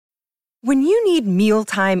When you need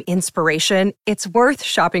mealtime inspiration, it's worth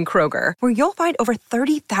shopping Kroger, where you'll find over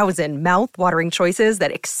 30,000 mouth-watering choices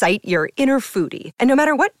that excite your inner foodie. And no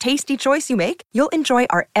matter what tasty choice you make, you'll enjoy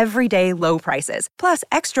our everyday low prices, plus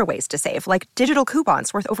extra ways to save, like digital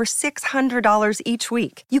coupons worth over $600 each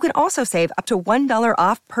week. You can also save up to $1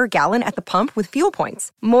 off per gallon at the pump with fuel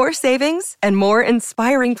points. More savings and more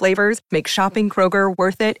inspiring flavors make shopping Kroger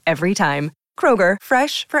worth it every time. Kroger,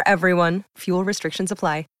 fresh for everyone. Fuel restrictions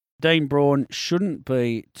apply. Dean Braun shouldn't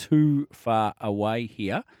be too far away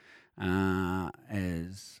here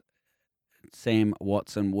as Sam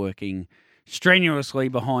Watson working strenuously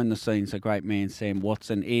behind the scenes. A great man Sam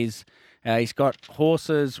Watson is. He's got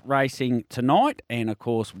horses racing tonight and, of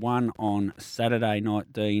course, one on Saturday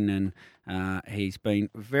night, Dean, and he's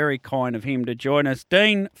been very kind of him to join us.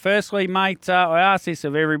 Dean, firstly, mate, I ask this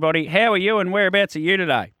of everybody. How are you and whereabouts are you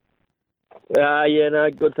today?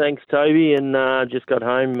 Good, thanks, Toby, and just got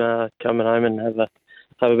home, coming home and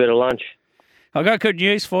have a bit of lunch. I've got good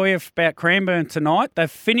news for you about Cranbourne tonight.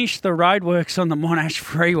 They've finished the roadworks on the Monash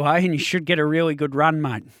Freeway and you should get a really good run,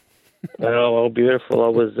 mate. Oh, well, beautiful. I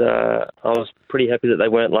was pretty happy that they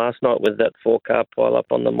weren't last night with that 4-car pile up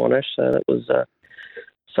on the Monash, so that was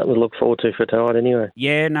something to look forward to for tonight anyway.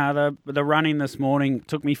 Yeah, no, the run-in this morning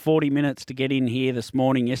took me 40 minutes to get in here this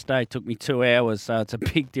morning. Yesterday it took me 2 hours, so it's a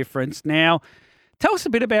big difference. Now, tell us a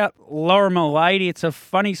bit about Lorimer Lady. It's a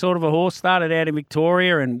funny sort of a horse. Started out in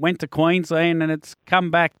Victoria and went to Queensland, and it's come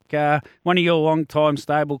back. One of your long-time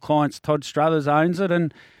stable clients, Todd Struthers, owns it.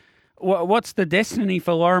 And what's the destiny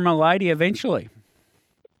for Lorimer Lady eventually?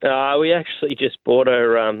 We actually just bought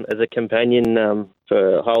her as a companion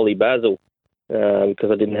for Holy Basil. Because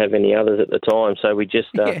I didn't have any others at the time, so we just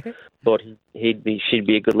thought she'd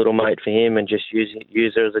be a good little mate for him, and just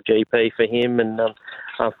use her as a GP for him. And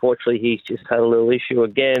unfortunately, he's just had a little issue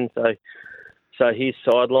again, so he's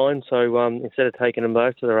sidelined. So instead of taking them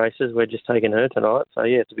both to the races, we're just taking her tonight. So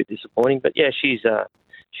yeah, it's a bit disappointing, but yeah, she's a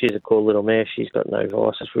cool little mare. She's got no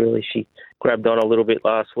vices really. She grabbed on a little bit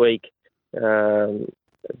last week,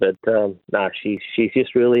 she's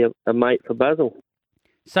just really a mate for Basil.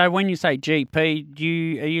 So when you say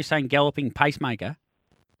GP, are you saying galloping pacemaker?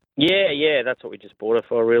 Yeah, that's what we just bought her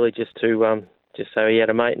for, really, just so he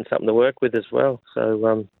had a mate and something to work with as well.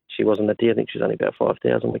 So she wasn't a deer. I think she was only about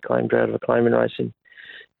 5,000. We claimed her out of a claiming race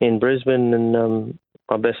in Brisbane, and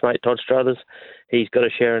my best mate Todd Struthers, he's got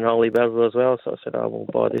a share in Holy Basil as well. So I said, we'll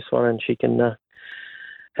buy this one, and she can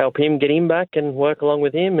help him get him back and work along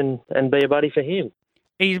with him and be a buddy for him.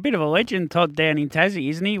 He's a bit of a legend, Todd, down in Tassie,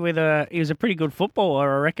 isn't he? He was a pretty good footballer,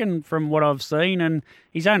 I reckon, from what I've seen, and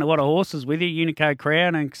he's owned a lot of horses with you, Unico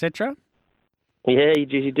Crown, etc. Yeah,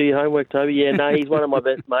 you do your homework, Toby. Yeah, no, he's one of my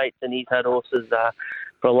best mates, and he's had horses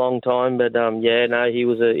for a long time. But he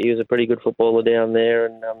was a pretty good footballer down there,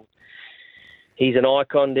 and he's an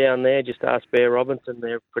icon down there. Just ask Bear Robinson;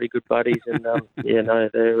 they're pretty good buddies, and they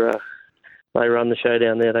run the show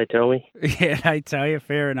down there. They tell me. Yeah, they tell you.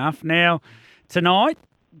 Fair enough. Now, tonight.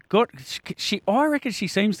 I reckon she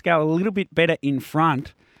seems to go a little bit better in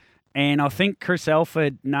front, and I think Chris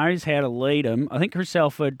Alford knows how to lead them. I think Chris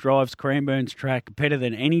Alford drives Cranbourne's track better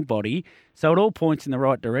than anybody, so it all points in the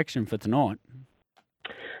right direction for tonight.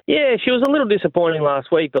 Yeah, she was a little disappointing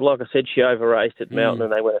last week, but like I said, she over-raced at Melton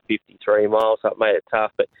and they went at 53 miles, so it made it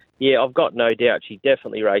tough. But yeah, I've got no doubt she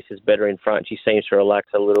definitely races better in front. She seems to relax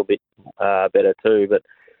a little bit better too, but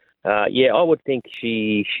I would think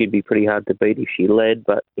she should be pretty hard to beat if she led,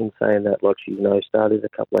 but in saying that, like, she's no star, there's a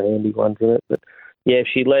couple of handy ones in it. But yeah, if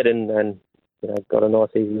she led and got a nice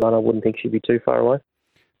easy run, I wouldn't think she'd be too far away.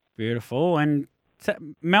 Beautiful. And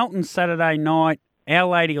Melton Saturday night, Our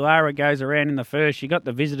Lady Lara goes around in the first. She got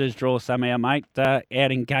the visitors draw somehow, mate, out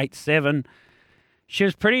in gate 7. She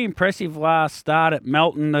was pretty impressive last start at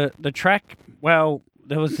Melton. The track, well,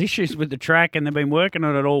 there was issues with the track and they've been working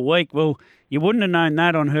on it all week. Well, you wouldn't have known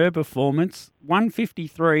that on her performance.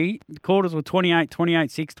 153, the quarters were 28,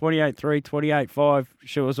 28.6, 28.3, 28.5.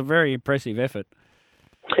 She was a very impressive effort.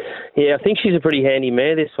 Yeah, I think she's a pretty handy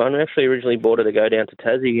mare, this one. I actually originally bought her to go down to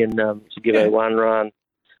Tassie and to give her one run.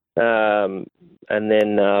 And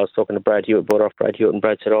then I was talking to Brad Hewitt, bought off Brad Hewitt, and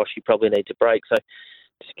Brad said, she probably needs a break. So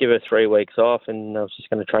just give her 3 weeks off, and I was just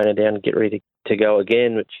going to train her down and get ready to go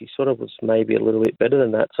again, but she sort of was maybe a little bit better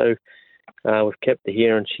than that. So we've kept her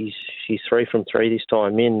here, and she's 3 from 3 this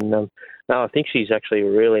time in. I think she's actually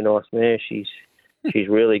a really nice mare. She's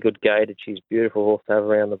really good gated. She's a beautiful horse to have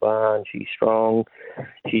around the barn. She's strong.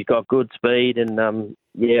 She's got good speed, and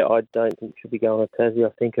I don't think she'll be going to Tassie.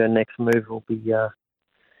 I think her next move will be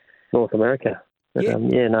North America. But,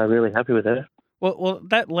 really happy with her. Well,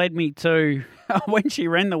 that led me to when she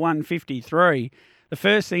ran the 153. the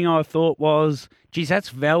first thing I thought was, geez, that's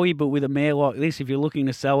valuable with a mare like this if you're looking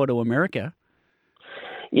to sell her to America.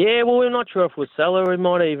 Yeah, well, we're not sure if we'll sell her. We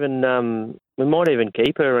might even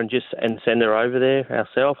keep her and send her over there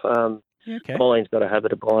ourselves. Okay. Pauline's got a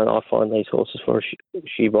habit of buying. I find these horses for her.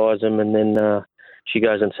 She buys them and then she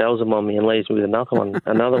goes and sells them on me and leaves me with another one.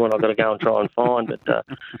 Another one I've got to go and try and find. But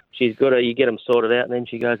she's good at, you get them sorted out and then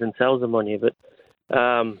she goes and sells them on you. But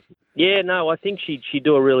yeah, no, I think she'd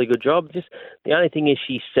do a really good job. Just the only thing is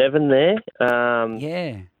she's 7 there.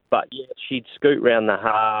 Yeah. But yeah, she'd scoot round the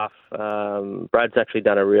half. Brad's actually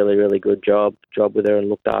done a really, really good job with her and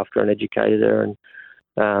looked after her and educated her. And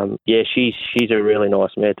yeah, she's a really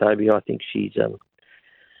nice mare, Toby. I think she's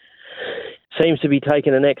seems to be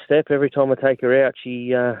taking the next step every time I take her out.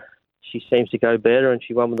 She seems to go better, and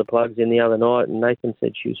she won with the plugs in the other night. And Nathan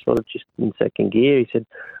said she was sort of just in second gear. He said,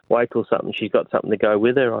 "Wait till she's got something to go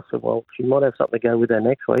with her." I said, "Well, she might have something to go with her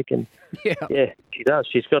next week." And yeah, she does.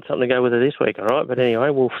 She's got something to go with her this week, all right. But anyway,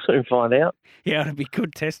 we'll soon find out. Yeah, it'll be a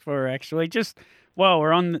good test for her actually. Just while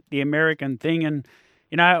we're on the American thing, and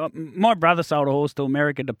you know, my brother sold a horse to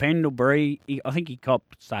America to Pendlebury. I think he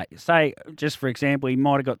copped, say, just for example, he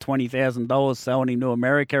might have got $20,000 selling him to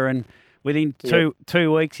America, and within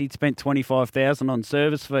two weeks he'd spent $25,000 on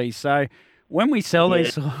service fees. So when we sell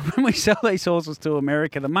these horses to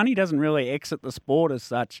America, the money doesn't really exit the sport as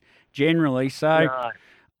such generally. So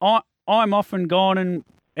I'm often gone, and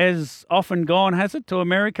as often gone has it, to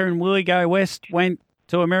America, and Willie Go West went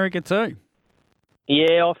to America too.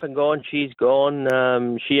 Yeah, off and gone. She's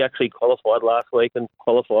gone. She actually qualified last week and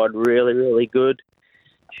qualified really, really good.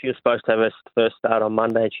 She was supposed to have her first start on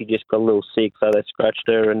Monday, and she just got a little sick, so they scratched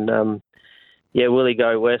her. And yeah, Willie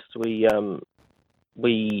Go West, we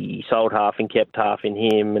sold half and kept half in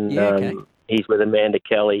him, and he's with Amanda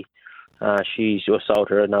Kelly. She's sold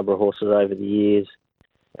her a number of horses over the years.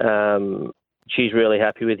 She's really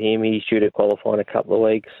happy with him. He's due to qualify in a couple of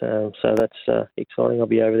weeks, so that's exciting. I'll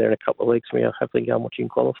be over there in a couple of weeks, and I'll hopefully go and watch him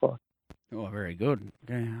qualify. Oh, very good.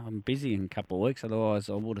 Okay, I'm busy in a couple of weeks, otherwise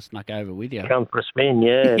I would have snuck over with you. Come for a spin,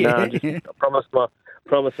 yeah. I promised my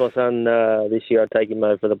son this year I'd take him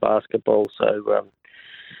over for the basketball, so it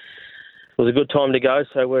was a good time to go.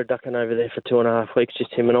 So we're ducking over there for 2.5 weeks,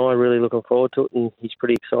 just him and I. Really looking forward to it, and he's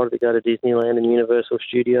pretty excited to go to Disneyland and Universal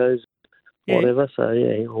Studios, whatever. So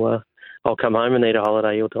yeah, I'll come home and need a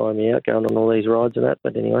holiday. He'll time me out going on all these rides and that.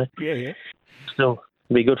 But anyway, still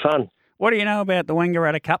it'll be good fun. What do you know about the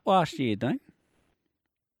Wangaratta Cup last year, Dean?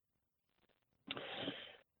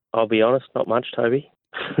 I'll be honest, not much, Toby.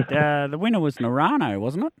 The winner was Narano,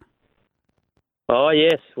 wasn't it? Oh,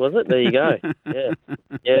 yes. Was it? There you go. Yeah.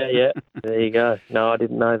 There you go. No, I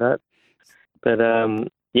didn't know that. But,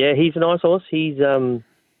 yeah, he's a nice horse.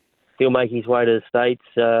 He'll make his way to the States.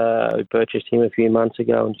 We purchased him a few months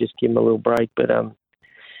ago and just give him a little break. But,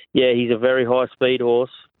 yeah, he's a very high-speed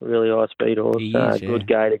horse, really high-speed horse. Good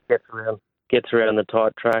gator, gets around the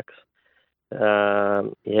tight tracks.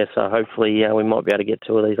 Yeah, so hopefully we might be able to get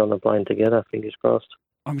 2 of these on the plane together, fingers crossed.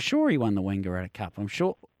 I'm sure he won the Wangaratta Cup. I'm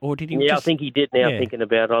sure, or did he? Yeah, I think he did now, thinking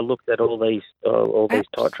about it. I looked at all these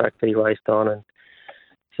tight tracks that he raced on and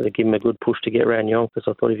sort of give him a good push to get around Yonkers.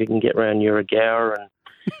 I thought if he can get around Uragowa and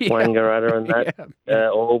Wangaratta and that,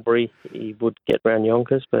 Albury, he would get around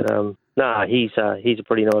Yonkers. But he's a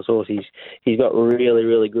pretty nice horse. He's got really,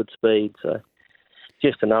 really good speed. So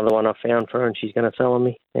just another one I found for her, and she's going to sell on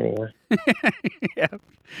me anyway.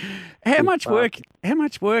 How much work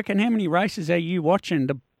and how many races are you watching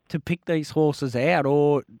to pick these horses out,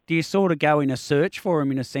 or do you sort of go in a search for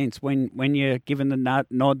them in a sense when you're given the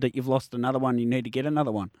nod that you've lost another one, you need to get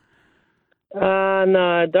another one?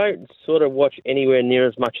 No, I don't sort of watch anywhere near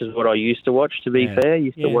as much as what I used to watch, to be fair. I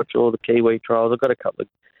used to watch all the Kiwi trials. I've got a couple of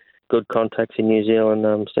good contacts in New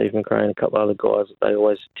Zealand, Steve McRae and a couple of other guys.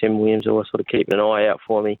 Tim Williams always sort of keeping an eye out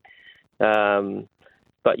for me.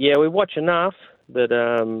 But yeah, we watch enough, but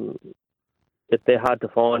they're hard to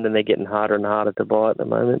find and they're getting harder and harder to buy at the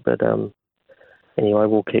moment. But anyway,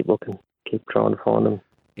 we'll keep looking, keep trying to find them.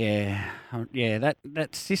 Yeah,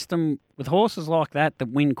 that system with horses like that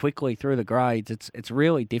win quickly through the grades, it's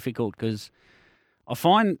really difficult because I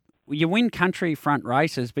find you win country front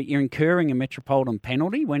races, but you're incurring a metropolitan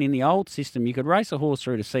penalty. When in the old system, you could race a horse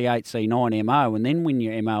through to C8, C9 MO and then win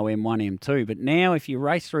your MO, M1, M2. But now if you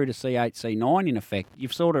race through to C8, C9, in effect,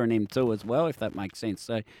 you've sort of an M2 as well, if that makes sense.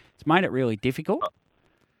 So it's made it really difficult.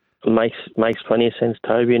 Makes plenty of sense,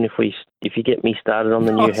 Toby. And if you get me started on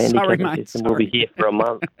the new handicap system, we'll be here for a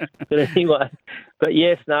month. But anyway,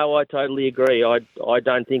 yes, no, I totally agree. I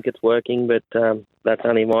don't think it's working, but that's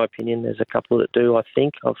only my opinion. There's a couple that do. I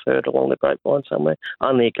think I've heard along the grapevine somewhere.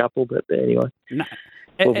 Only a couple, but anyway. No.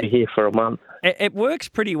 we'll be here for a month. It works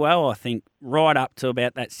pretty well, I think, right up to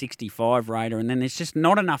about that 65 rater, and then there's just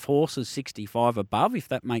not enough horses 65 above, if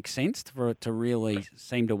that makes sense, for it to really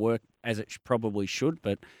seem to work as it probably should.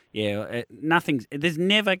 But yeah, there's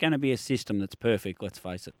never going to be a system that's perfect. Let's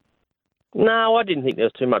face it. No, I didn't think there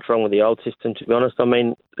was too much wrong with the old system, to be honest. I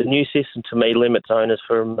mean, the new system, to me, limits owners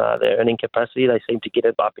from their earning capacity. They seem to get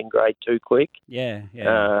it up in grade too quick. Yeah.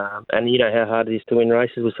 And you know how hard it is to win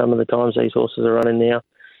races with some of the times these horses are running now.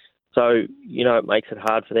 So, you know, it makes it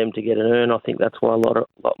hard for them to get an earn. I think that's why a lot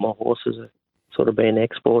more horses are sort of being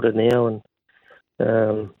exported now. And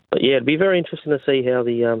but, yeah, it'd be very interesting to see how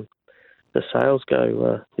the sales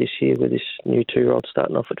go this year with this new two-year-old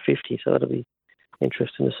starting off at 50. So it'll be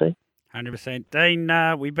interesting to see. 100%.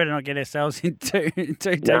 Dean, we better not get ourselves into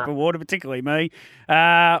too deep of water, particularly me.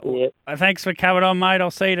 Thanks for coming on, mate.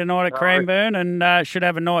 I'll see you tonight at Cranbourne, and should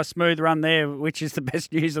have a nice smooth run there, which is the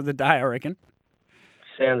best news of the day, I reckon.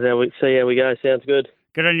 See how we go. Sounds good.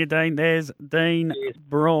 Good on you, Dean. There's Dean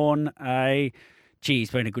Braun.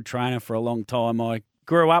 He's been a good trainer for a long time. I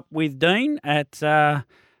grew up with Dean at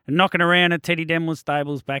knocking around at Teddy Demler's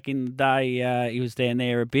stables back in the day. He was down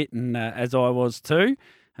there a bit, and as I was too.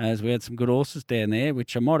 As we had some good horses down there,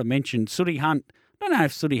 which I might have mentioned. Sooty Hunt. I don't know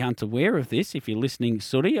if Sooty Hunt's aware of this. If you're listening,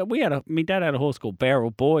 Sooty, my dad had a horse called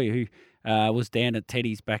Barrel Boy who was down at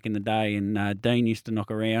Teddy's back in the day, and Dean used to knock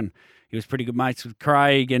around. He was pretty good mates with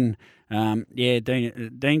Craig, and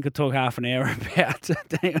Dean could talk half an hour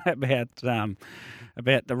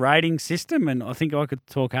about the rating system, and I think I could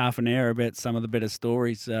talk half an hour about some of the better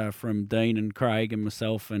stories from Dean and Craig and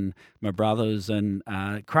myself and my brothers and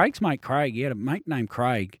Craig's mate Craig. He had a mate named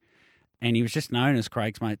Craig, and he was just known as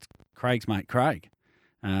Craig's mate Craig.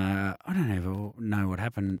 I don't ever know what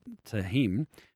happened to him,